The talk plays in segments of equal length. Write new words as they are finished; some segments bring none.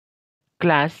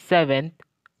Class 7th,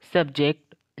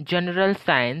 Subject General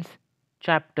Science,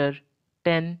 Chapter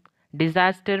 10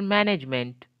 Disaster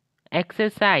Management.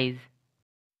 Exercise.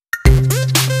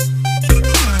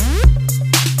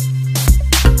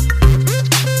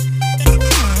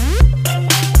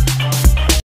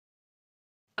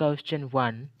 Question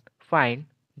 1. Find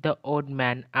the odd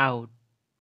man out.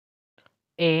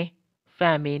 A.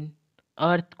 Famine,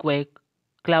 earthquake,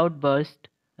 cloudburst,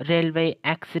 railway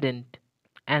accident.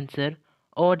 Answer.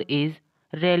 Odd is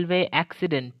railway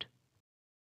accident.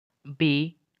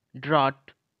 B.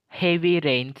 Drought, heavy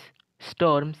rains,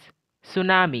 storms,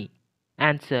 tsunami.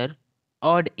 Answer.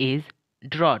 Odd is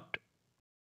drought.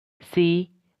 C.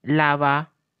 Lava,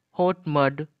 hot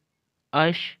mud,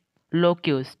 ash,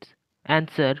 locusts.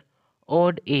 Answer.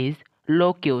 Odd is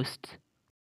locusts.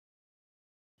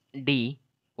 D.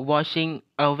 Washing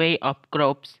away of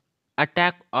crops,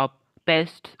 attack of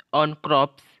pests on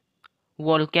crops,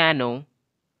 volcano,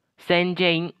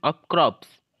 singeing of crops.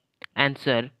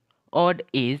 Answer. Odd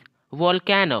is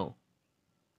volcano.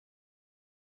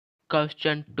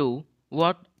 Question 2.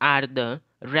 What are the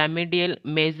remedial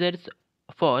measures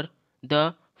for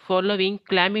the following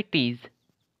calamities?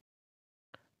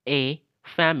 A.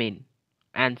 Famine.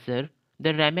 Answer.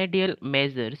 The remedial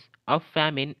measures of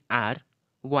famine are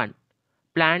 1.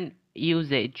 Planned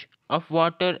usage of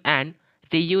water and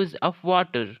reuse of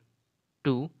water.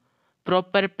 2.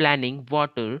 Proper planning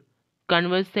water,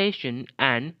 conservation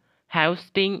and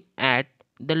harvesting at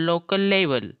the local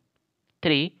level.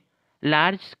 3.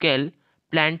 Large scale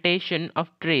plantation of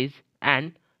trees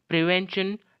and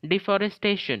prevention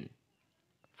deforestation.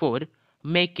 4.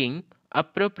 Making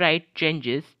appropriate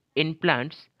changes in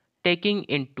plants taking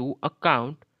into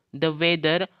account the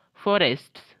weather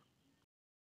forests.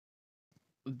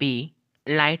 B.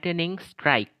 Lightning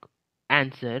strike.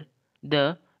 Answer.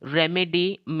 The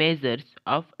remedy measures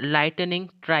of lightning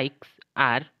strikes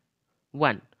are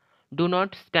 1. Do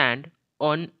not stand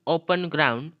on open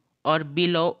ground or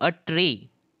below a tree.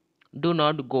 Do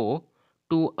not go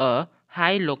to a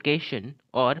high location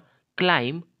or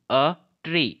climb a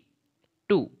tree.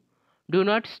 2. Do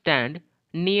not stand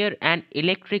near an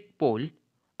electric pole,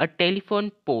 a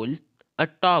telephone pole, a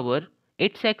tower,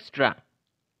 etc.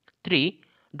 3.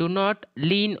 Do not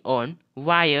lean on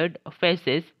wired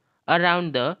fences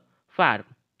around the farm,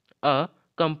 a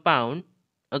compound,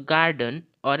 a garden,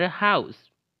 or a house.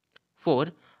 4.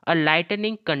 A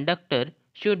lightning conductor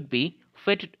should be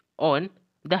fitted on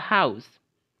the house.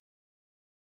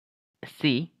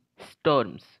 C.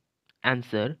 Storms.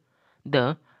 Answer.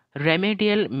 The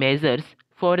remedial measures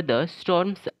for the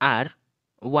storms are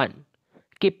 1.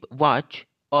 Keep watch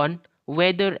on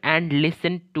weather and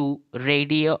listen to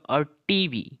radio or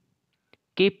TV.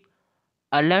 Keep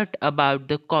alert about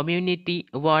the community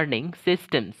warning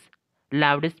systems,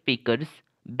 loudspeakers,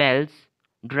 bells,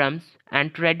 drums,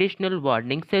 and traditional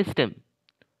warning system.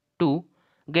 2.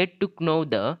 Get to know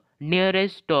the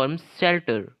nearest storm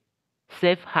shelter,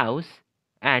 safe house,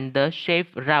 and the safe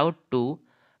route to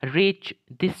reach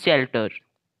this shelter.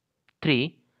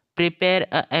 3. Prepare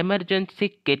an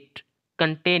emergency kit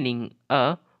containing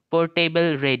a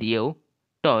portable radio,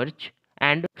 torch,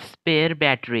 and spare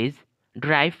batteries,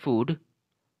 dry food.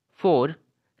 4.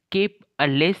 Keep a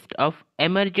list of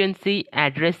emergency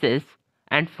addresses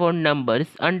and phone numbers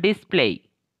on display.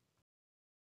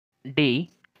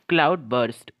 D.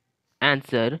 Cloudburst.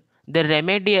 Answer. The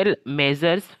remedial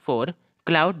measures for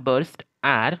cloudburst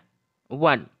are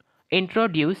 1.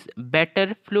 Introduce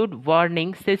better flood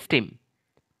warning system.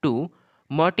 2.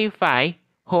 Modify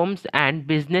homes and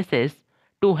businesses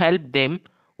to help them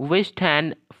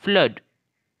withstand flood.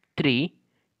 3.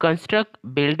 Construct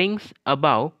buildings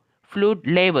above flood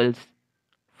levels.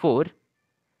 4.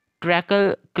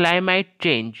 Tackle climate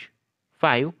change.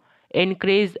 5.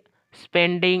 Increase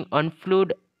spending on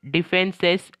flood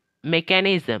defenses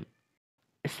mechanism.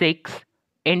 6.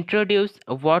 Introduce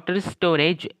water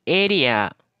storage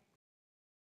area.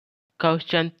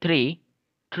 Question 3.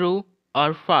 True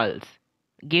or false?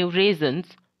 Give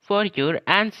reasons for your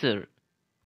answer.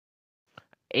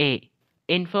 A.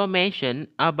 Information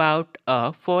about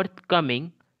a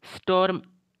forthcoming storm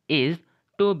is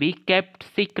to be kept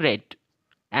secret.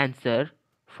 Answer.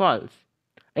 False.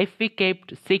 If we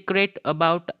kept secret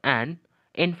about an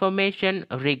information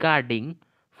regarding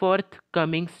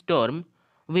forthcoming storm,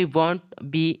 we won't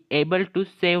be able to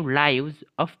save lives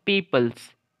of peoples.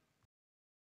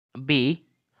 B.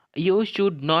 You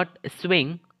should not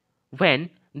swing when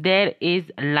there is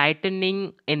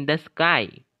lightning in the sky.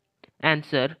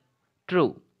 Answer.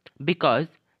 True. Because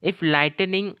if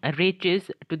lightning reaches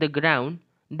to the ground,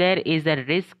 there is a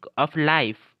risk of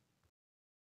life.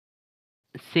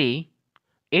 C.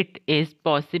 it is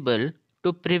possible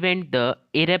to prevent the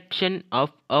eruption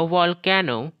of a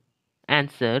volcano?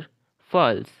 Answer: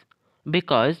 false,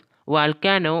 because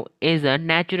volcano is a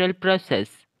natural process.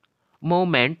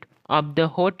 Movement of the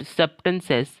hot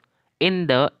substances in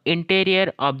the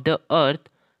interior of the earth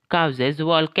causes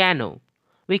volcano.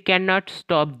 We cannot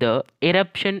stop the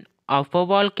eruption of a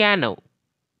volcano.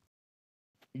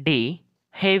 D.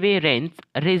 Heavy rains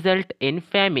result in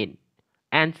famine.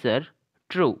 Answer: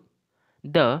 true.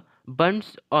 The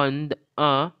burns on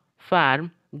a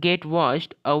farm get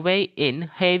washed away in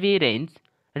heavy rains,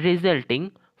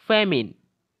 resulting famine.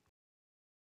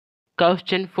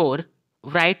 Question 4.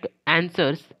 Write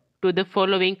answers to the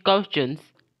following questions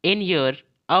in your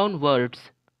own words.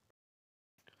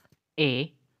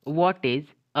 A. What is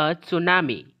a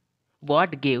tsunami?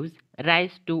 What gives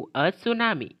rise to a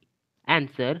tsunami?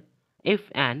 Answer: if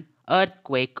an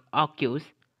earthquake occurs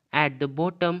at the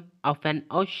bottom of an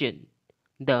ocean,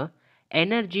 the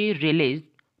energy released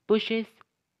pushes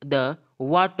the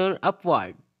water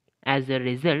upward. As a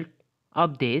result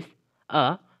of this,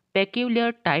 a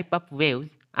peculiar type of waves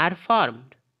are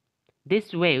formed.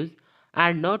 These waves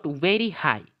are not very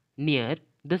high near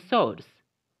the source,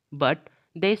 but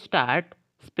they start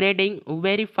spreading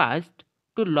very fast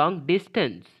to long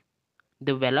distance.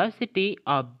 The velocity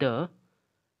of the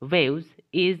waves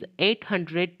is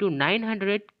 800 to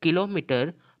 900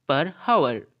 km per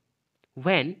hour.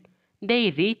 When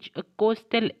they reach a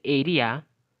coastal area,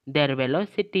 their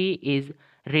velocity is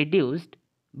reduced,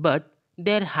 but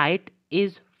their height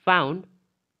is found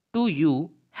to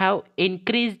have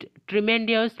increased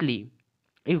tremendously,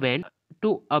 even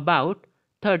to about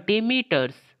 30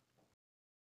 meters.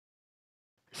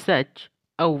 Such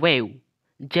a wave,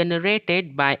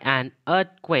 generated by an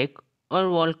earthquake or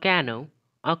volcano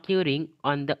occurring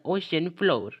on the ocean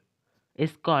floor,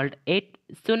 is called a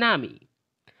tsunami.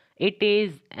 It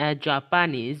is a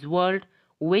Japanese word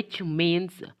which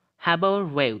means harbor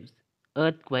waves.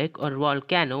 Earthquake or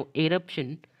volcano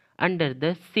eruption under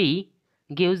the sea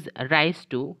gives rise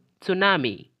to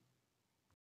tsunami.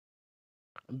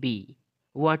 B.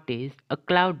 What is a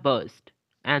cloudburst?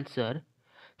 Answer: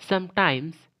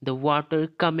 sometimes the water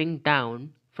coming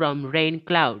down from rain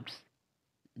clouds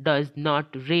does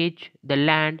not reach the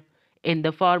land in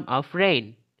the form of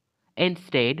rain.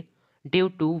 Instead, due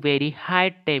to very high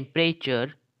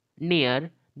temperature near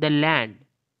the land,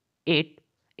 it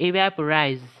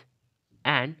evaporates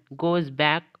and goes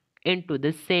back into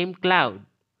the same cloud.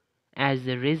 As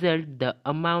a result, the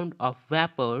amount of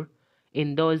vapor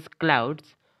in those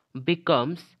clouds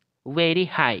becomes very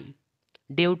high.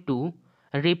 Due to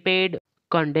rapid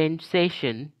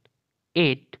condensation,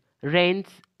 it rains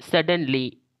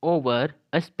suddenly over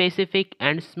a specific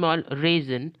and small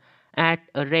region at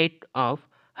a rate of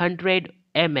 100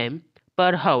 mm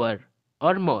per hour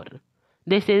or more.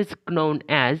 This is known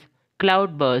as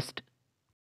cloudburst.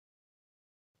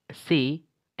 C.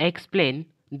 Explain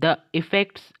the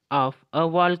effects of a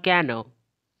volcano.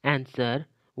 Answer: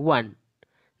 1.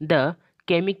 The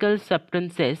chemical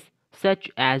substances such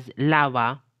as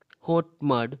lava, hot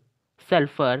mud,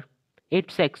 sulfur,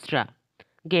 etc.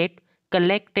 get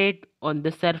collected on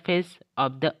the surface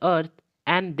of the earth,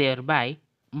 and thereby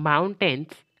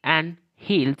mountains and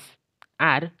hills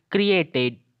are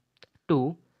created.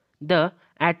 2. The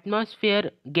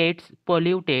atmosphere gets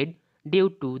polluted due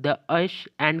to the ash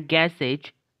and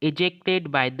gases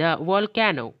ejected by the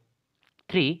volcano.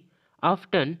 3.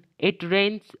 Often it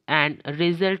rains and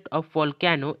result of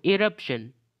volcano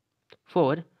eruption.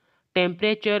 4.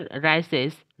 Temperature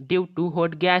rises due to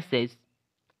hot gases.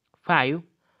 5.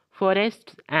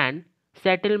 Forests and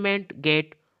settlement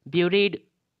get buried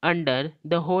under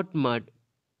the hot mud.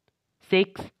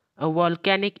 6. A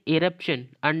volcanic eruption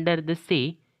under the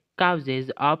sea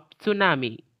causes a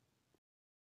tsunami.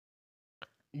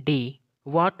 D.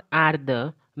 What are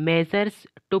the measures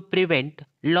to prevent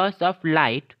loss of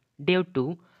light due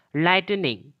to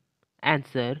lightning?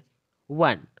 Answer: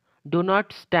 1. Do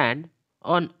not stand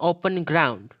on open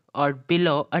ground or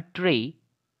below a tree.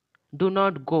 Do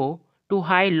not go to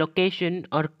high location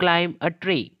or climb a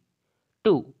tree.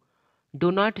 2.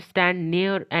 Do not stand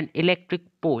near an electric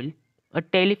pole, a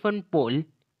telephone pole,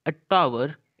 a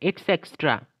tower,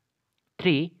 etc.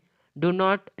 3. Do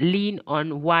not lean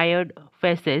on wired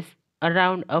fences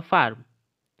around a farm,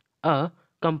 a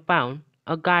compound,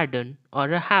 a garden,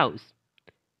 or a house.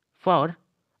 4.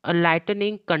 A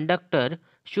lightning conductor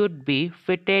should be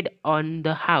fitted on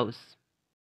the house.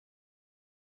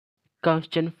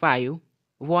 Question 5.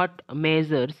 What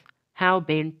measures have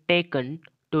been taken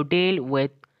to deal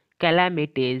with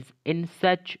calamities in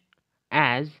such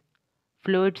as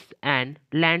floods and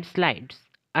landslides?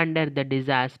 under the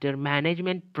disaster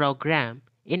management program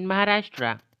in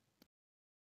Maharashtra?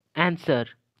 Answer: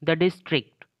 the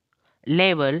district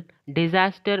level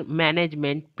disaster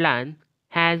management plan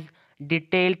has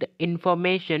detailed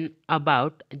information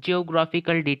about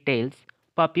geographical details,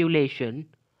 population,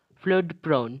 flood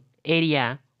prone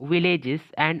area, villages,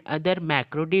 and other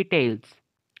macro details.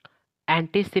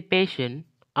 Anticipation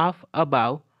of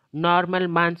above normal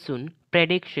monsoon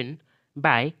prediction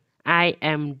by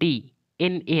IMD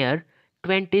in year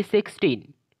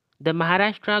 2016. The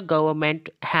Maharashtra government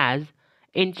has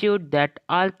ensured that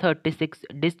all 36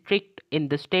 districts in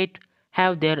the state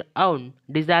have their own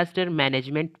disaster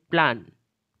management plan.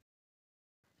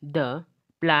 The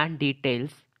plan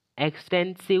details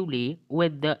extensively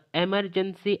with the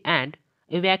emergency and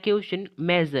evacuation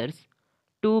measures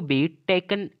to be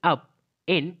taken up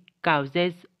in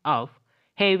cases of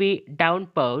heavy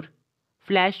downpour,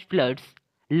 flash floods,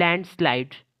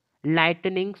 landslides,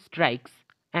 lightning strikes,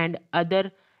 and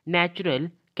other natural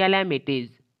calamities.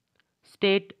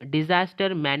 State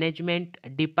Disaster Management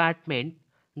Department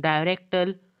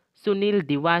Director Sunil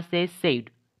Diwase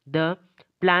said the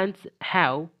plans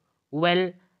have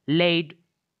well laid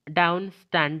down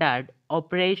standard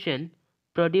operation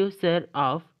producer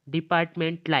of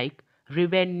department like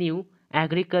revenue,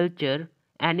 agriculture,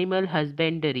 animal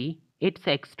husbandry,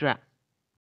 etc.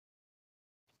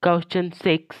 Question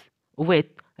 6. With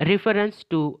reference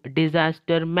to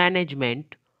disaster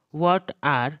management, what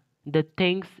are the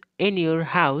things in your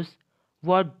house?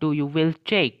 What do you will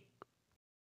check?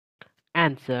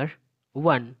 Answer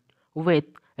 1. With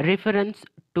reference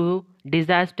to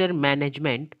disaster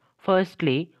management,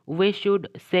 firstly, we should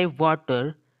save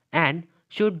water and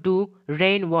should do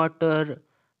rainwater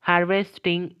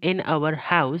harvesting in our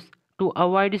house to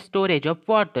avoid storage of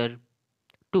water.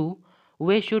 2.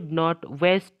 We should not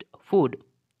waste food.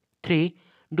 3.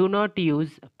 Do not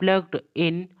use plugged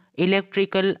in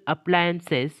electrical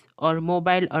appliances or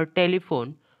mobile or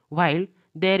telephone while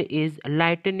there is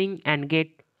lightning and get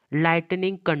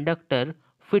lightning conductor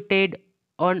fitted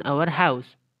on our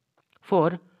house.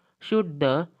 4. Should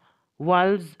the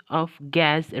valves of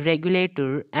gas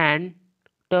regulator and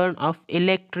turn off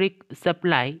electric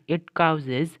supply, it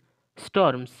causes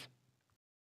storms.